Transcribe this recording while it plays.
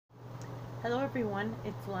Hello everyone,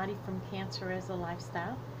 it's Lottie from Cancer as a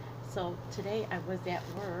Lifestyle. So today I was at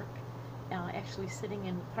work, actually sitting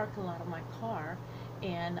in the parking lot of my car,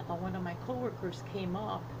 and one of my coworkers came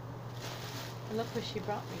up, and look what she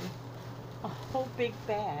brought me. A whole big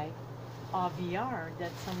bag of yarn that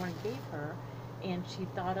someone gave her, and she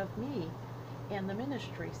thought of me and the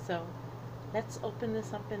ministry. So let's open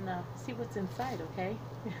this up and see what's inside, okay?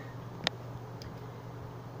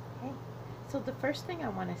 Okay. So the first thing I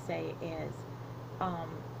want to say is, um,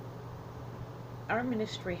 our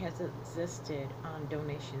ministry has existed on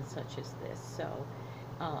donations such as this. So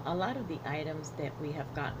a lot of the items that we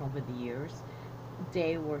have gotten over the years,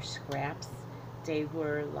 they were scraps. They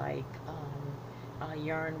were like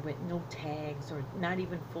yarn with no tags or not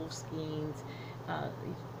even full skeins. Uh,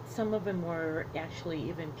 some of them were actually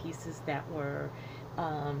even pieces that were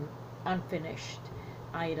um, unfinished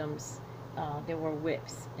items. There were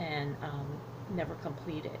whips and never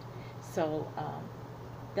completed. So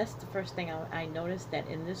that's the first thing I noticed, that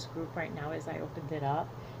in this group right now, as I opened it up,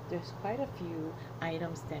 there's quite a few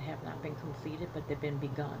items that have not been completed, but they've been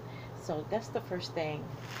begun. So that's the first thing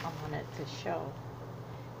I wanted to show.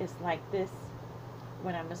 It's like this,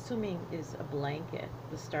 what I'm assuming is a blanket,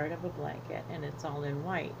 the start of a blanket, and it's all in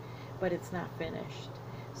white, but it's not finished.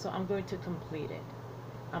 So I'm going to complete it.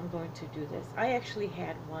 I'm going to do this. I actually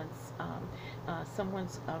had once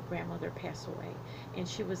someone's grandmother pass away, and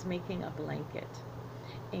she was making a blanket,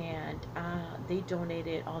 and they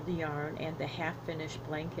donated all the yarn and the half-finished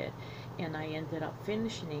blanket, and I ended up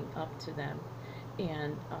finishing up to them,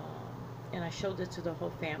 and I showed it to the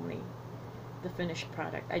whole family, the finished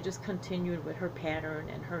product. I just continued with her pattern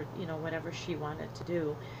and her, whatever she wanted to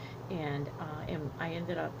do, and I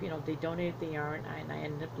ended up, they donated the yarn, and I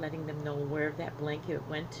ended up letting them know where that blanket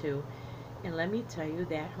went to, and let me tell you,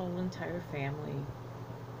 that whole entire family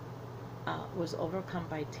was overcome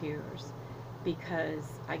by tears,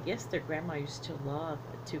 because I guess their grandma used to love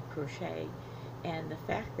to crochet, and the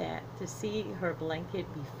fact that to see her blanket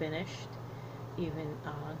be finished, even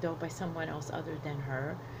though by someone else other than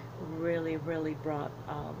her, really, really brought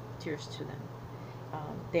tears to them.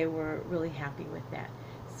 They were really happy with that.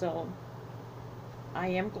 So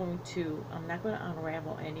I'm not going to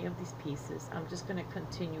unravel any of these pieces. I'm just going to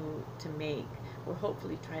continue to make, or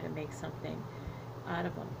hopefully try to make something out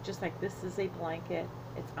of them. Just like this is a blanket,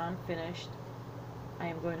 it's unfinished. I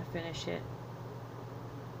am going to finish it,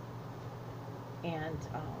 and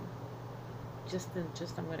I'm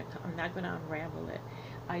not going to unravel it.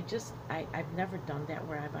 I've never done that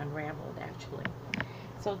where I've unraveled, actually.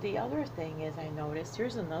 So the other thing is, I noticed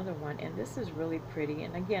here's another one, and this is really pretty,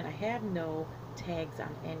 and again, I have no tags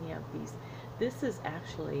on any of these. This is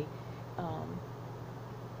actually um,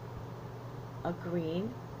 a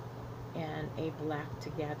green and a black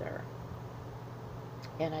together,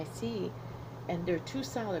 and I see, and they're two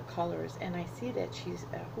solid colors, and I see that she's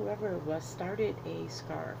whoever it was started a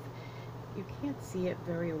scarf. You can't see it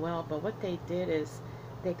very well, but what they did is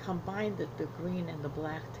they combined the green and the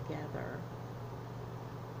black together,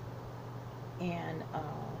 and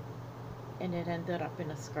it ended up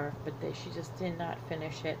in a scarf, but she just did not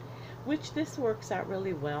finish it, which this works out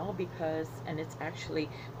really well, because, and it's actually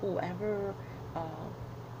whoever uh,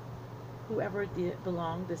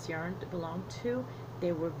 this yarn belonged to,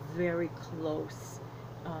 they were very close.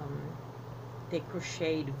 Um, they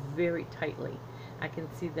crocheted very tightly. I can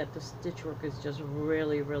see that the stitch work is just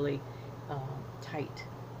really, really tight.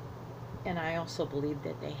 And I also believe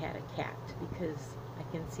that they had a cat, because I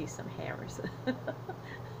can see some hairs.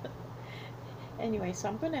 Anyway, so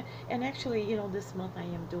I'm gonna, and actually, this month I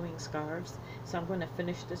am doing scarves, so I'm gonna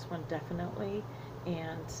finish this one definitely,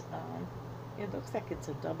 and it looks like it's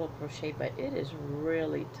a double crochet, but it is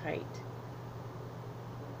really tight,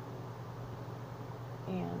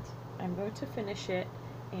 and I'm going to finish it,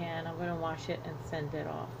 and I'm going to wash it and send it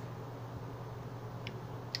off.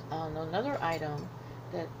 Another item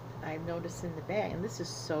that I've noticed in the bag, and this is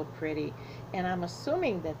so pretty, and I'm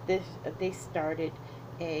assuming that they started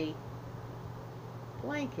a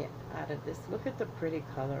blanket out of this. Look at the pretty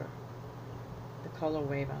color, the color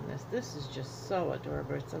wave on this. This is just so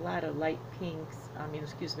adorable. It's a lot of light pinks,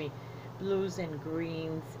 excuse me, blues and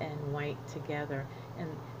greens and white together, and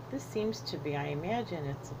this seems to be, I imagine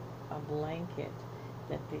it's a blanket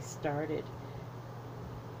that they started,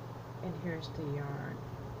 and here's the yarn.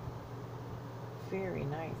 Very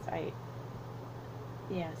nice. So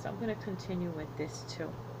I'm going to continue with this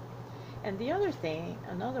too. And the other thing,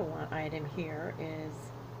 another one item here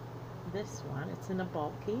is this one. It's in a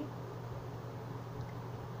bulky,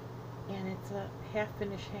 and it's a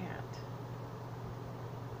half-finished hat.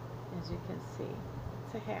 As you can see,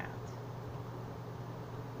 it's a hat.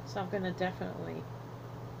 So I'm going to definitely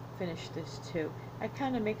finish this too. It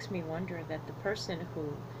kind of makes me wonder that the person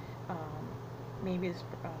who um, maybe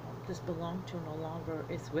this belonged to no longer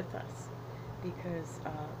is with us, because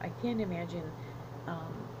I can't imagine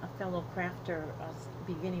a fellow crafter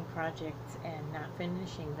beginning projects and not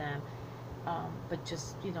finishing them, but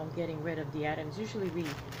just, you know, getting rid of the items. Usually we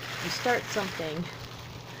start something,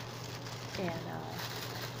 and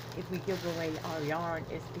if we give away our yarn,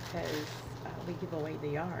 it's because we give away the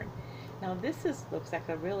yarn. Now this looks like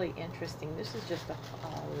a really interesting, this is just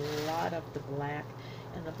a lot of the black,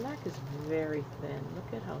 and the black is very thin.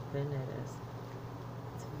 Look at how thin it is.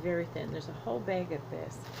 It's very thin. There's a whole bag of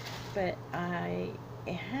this, but I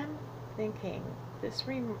am thinking this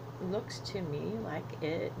looks to me like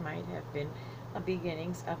it might have been a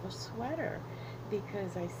beginnings of a sweater,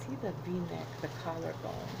 because I see the V-neck, the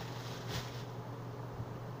collarbone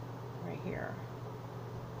right here.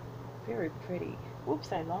 Very pretty.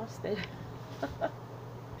 Oops, I lost it.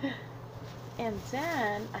 And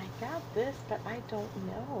then I got this, but I don't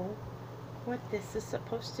know what this is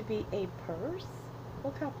supposed to be. A purse?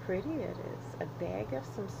 Look how pretty it is. A bag of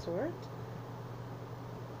some sort.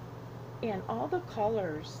 And all the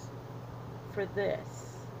colors for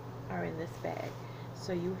this are in this bag.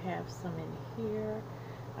 So you have some in here.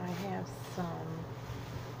 I have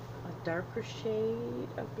a darker shade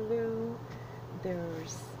of blue.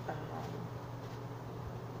 There's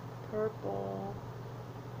purple,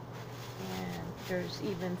 and there's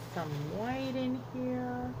even some white in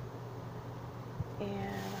here,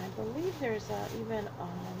 and I believe there's even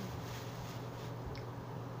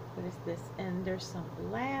what is this, and there's some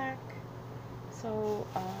black, so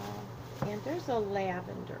and there's a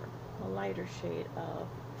lavender, a lighter shade of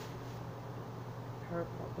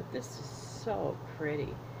purple, but this is so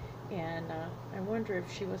pretty. And I wonder if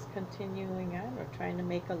she was continuing on or trying to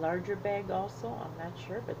make a larger bag also. I'm not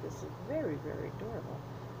sure, but this is very, very adorable.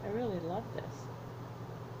 I really love this.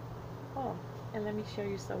 Oh, and let me show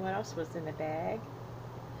you what else was in the bag.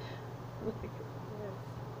 Look at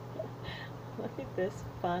this. Look at this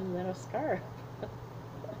fun little scarf.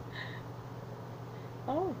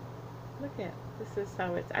 Oh, look at, this is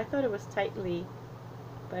how it's, I thought it was tightly,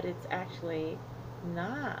 but it's actually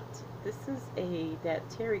not. This is that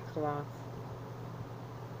terry cloth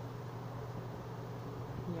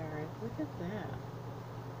yarn. Look at that.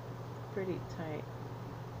 Pretty tight.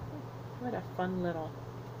 What a fun little.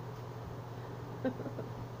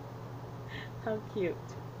 How cute.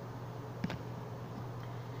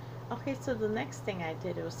 Okay, so the next thing I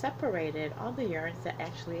did, it was separated all the yarns that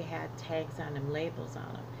actually had tags on them, labels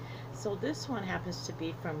on them. So this one happens to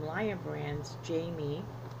be from Lion Brand's Jamie.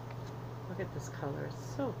 Look at this color,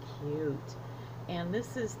 it's so cute. And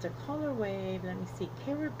this is the color wave, let me see,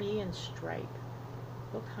 Caribbean stripe.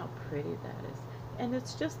 Look how pretty that is. And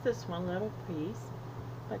it's just this one little piece,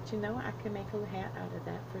 but you know, I can make a hat out of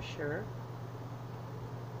that for sure.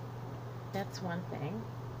 That's one thing.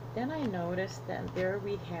 Then I noticed that there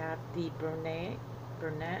we have the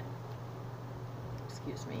Burnett,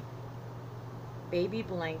 excuse me, baby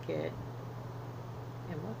blanket.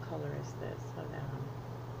 And what color is this? Hold on.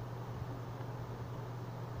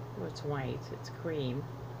 Oh, it's white, it's cream.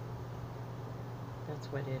 That's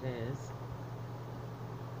what it is.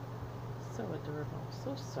 So adorable,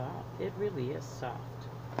 so soft. It really is soft.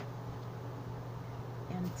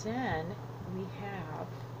 And then we have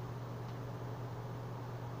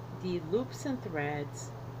the loops and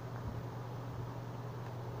threads.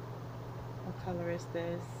 What color is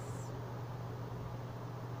this?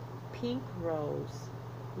 Pink rose.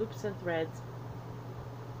 Loops and threads,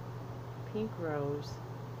 pink rose.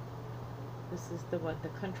 This is the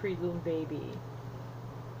Country Loom Baby.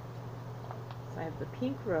 So I have the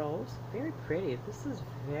pink rose, very pretty. This is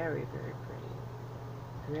very, very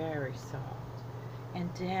pretty. Very soft. And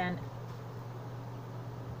then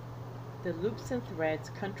the Loops and Threads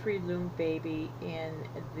Country Loom Baby in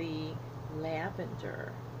the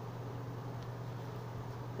lavender.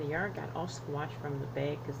 The yarn got all squashed from the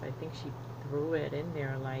bag because I think she threw it in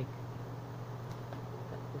there like,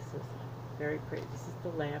 but this is very pretty. This is the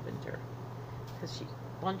lavender because she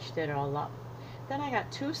bunched it all up. Then I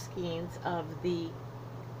got two skeins of the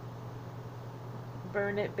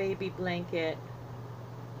Burn It Baby blanket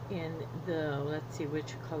in the, let's see,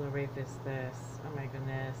 which color wave is this? Oh my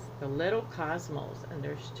goodness. The Little Cosmos, and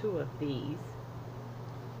there's two of these.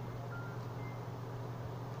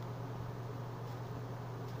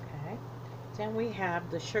 Okay. Then we have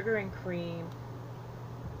the Sugar and Cream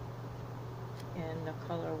in the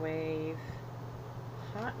color wave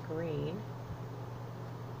Hot Green.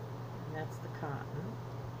 And that's the cotton.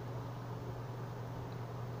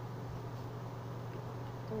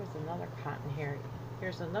 There was another cotton here.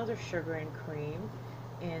 Here's another sugar and cream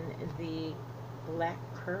in the black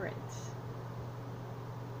currants.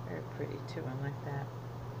 Very pretty too, I like that.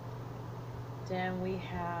 Then we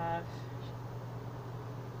have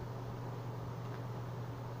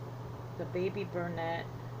the baby Burnett.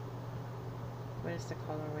 What is the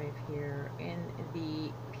color wave here? In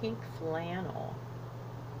the pink flannel.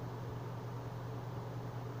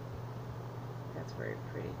 That's very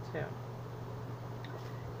pretty too.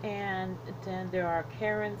 And then there are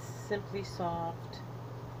Karen's Simply Soft.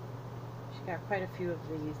 She got quite a few of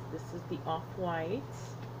these. This is the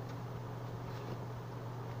off-whites.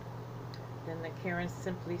 Then the Karen's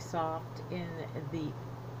Simply Soft in the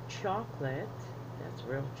chocolate. That's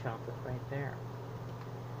real chocolate right there.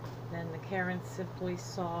 Then the Karen's Simply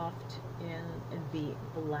Soft in the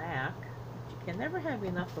black. You can never have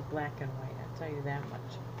enough of black and white, I'll tell you that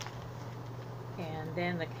much. And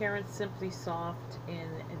then the Karen's Simply Soft in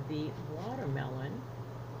the watermelon.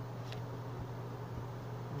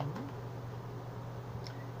 And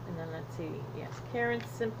then let's see, yes, Karen's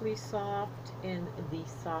Simply Soft in the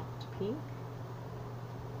soft pink.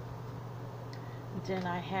 Then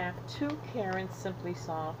I have two Karen's Simply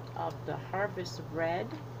Soft of the Harvest Red.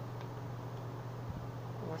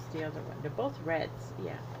 What's the other one? They're both reds,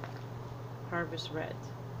 yeah. Harvest Red.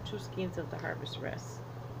 Two skeins of the Harvest Reds.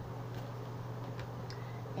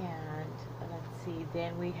 And let's see,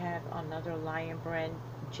 then we have another Lion Brand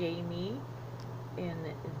Jamie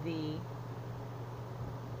in the,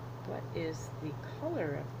 what is the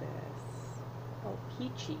color of this? Oh,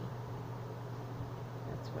 peachy.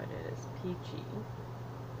 That's what it is, peachy.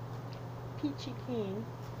 Peachy King.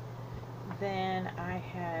 Then I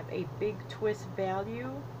have a Big Twist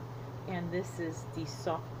Value, and this is the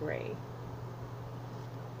soft gray.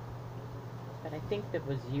 But I think that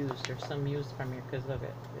was used, or some used from here, because look,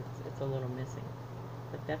 it's a little missing.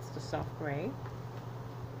 But that's the soft gray.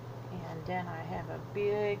 And then I have a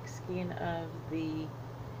big skein of the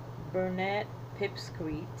Burnett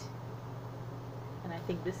Pipsqueak. And I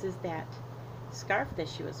think this is that scarf that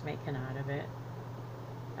she was making out of it.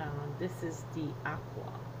 This is the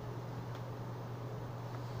aqua.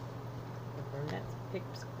 The Burnett's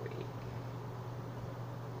Pipsqueak.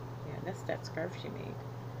 Yeah, that's that scarf she made.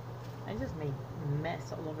 I just made a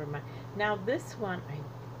mess all over my... Now this one, I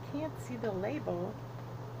can't see the label.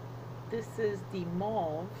 This is the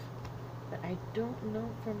mauve, but I don't know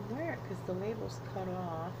from where, because the label's cut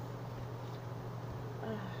off.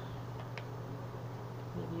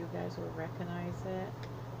 Maybe you guys will recognize it.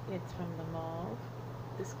 It's from the mauve.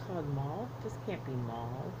 This is called mauve? This can't be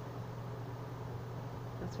mauve.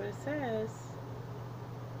 That's what it says.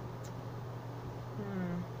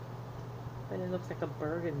 But it looks like a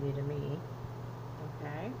burgundy to me.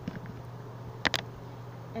 Okay.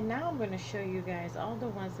 And now I'm going to show you guys all the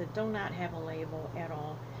ones that do not have a label at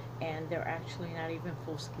all, and they're actually not even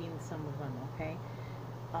full skeins, some of them, okay?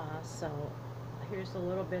 So here's a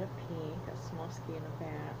little bit of pink, a small skein of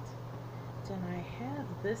that. Then I have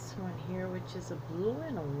this one here, which is a blue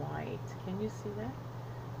and a white. Can you see that?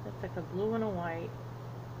 That's like a blue and a white.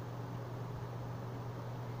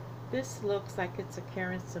 This looks like it's a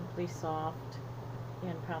Karen's Simply Soft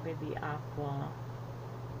and probably the aqua.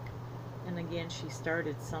 And again, she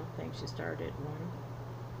started something. She started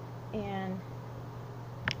one. And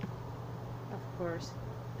of course,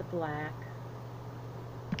 the black.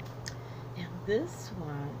 And this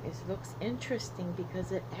one looks interesting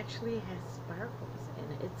because it actually has sparkles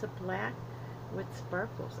in it. It's a black with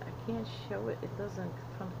sparkles. I can't show it. It doesn't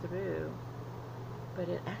come through. But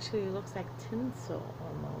it actually looks like tinsel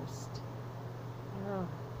almost. Oh.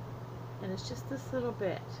 And it's just this little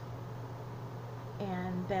bit.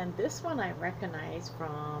 And then this one I recognize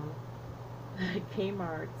from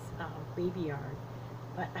Kmart's baby yarn,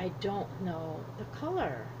 but I don't know the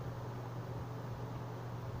color,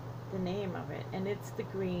 the name of it. And it's the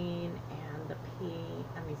green and the pink.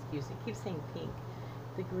 I mean, excuse me, I keep saying pink.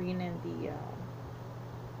 The green and the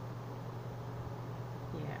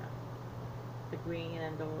the green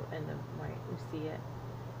and the white. You see it?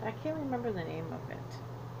 But I can't remember the name of it.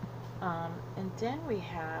 And then we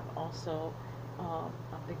have also a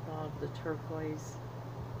big ball of the turquoise.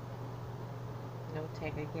 No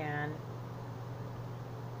tag again.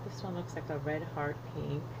 This one looks like a red heart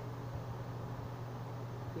pink.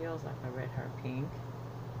 Feels like a red heart pink.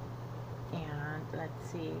 And let's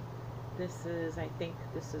see. This is, I think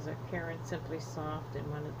this is a Karen's Simply Soft in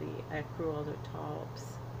one of the Cruel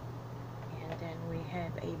tops. And then we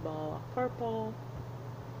have a ball of purple.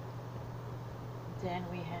 Then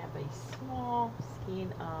we have a small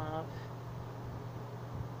skein of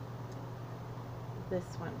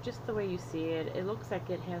this one, just the way you see it, it looks like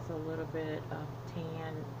it has a little bit of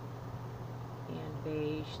tan and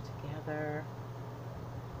beige together.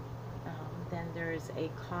 Then there's a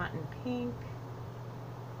cotton pink,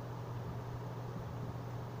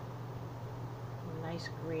 nice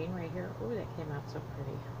green right here. Ooh, that came out so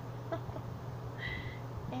pretty.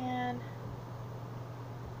 And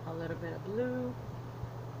a little bit of blue.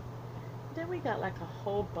 Then we got like a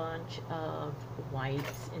whole bunch of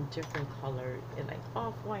whites in different colors, like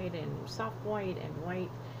off-white and soft white and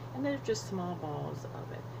white, and they're just small balls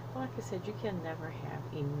of it. But like I said, you can never have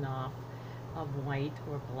enough of white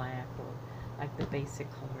or black or like the basic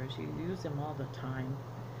colors. You use them all the time.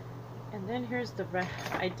 And then here's the red.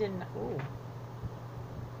 I didn't. Ooh,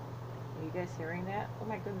 are you guys hearing that? Oh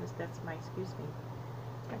my goodness, that's my, excuse me,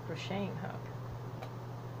 my crocheting hook.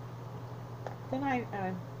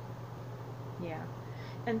 Then yeah,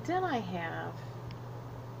 and then I have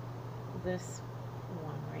this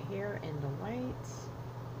one right here in the white,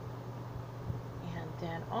 and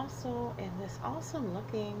then also in this awesome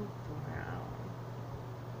looking brown.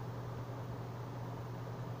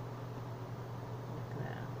 Look at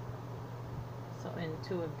that. So in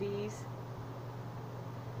two of these.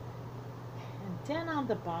 And then on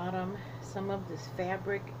the bottom, some of this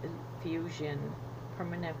fabric fusion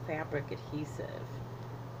permanent fabric adhesive,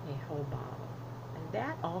 a whole bottle. And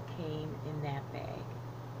that all came in that bag.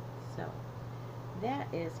 So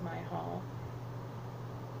that is my haul.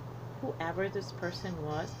 Whoever this person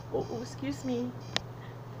was, oh, excuse me,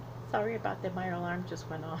 sorry about that, my alarm just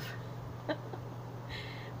went off.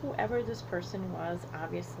 Whoever this person was,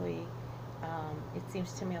 obviously, it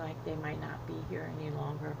seems to me like they might not be here any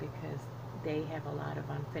longer because they have a lot of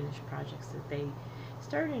unfinished projects that they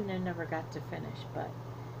started and never got to finish. But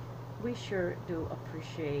we sure do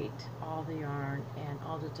appreciate all the yarn and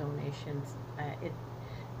all the donations.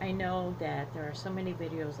 I know that there are so many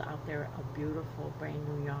videos out there of beautiful brand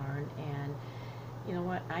new yarn, and you know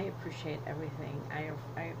what, I appreciate everything.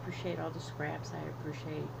 I appreciate all the scraps.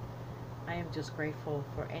 I am just grateful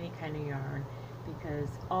for any kind of yarn, because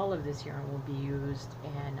all of this yarn will be used.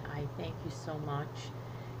 And I thank you so much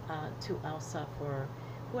to Elsa for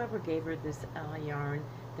whoever gave her this yarn,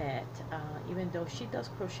 that even though she does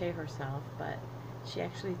crochet herself, but she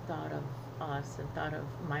actually thought of us and thought of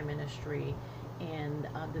my ministry, and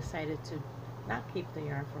decided to not keep the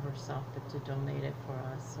yarn for herself but to donate it for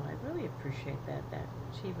us. So I really appreciate that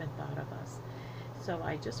she even thought of us. So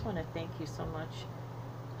I just want to thank you so much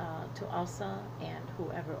to Elsa and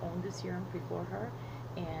whoever owned this yarn before her.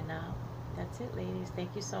 And that's it, ladies.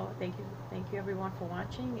 Thank you everyone for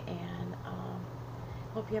watching, and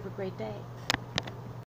hope you have a great day.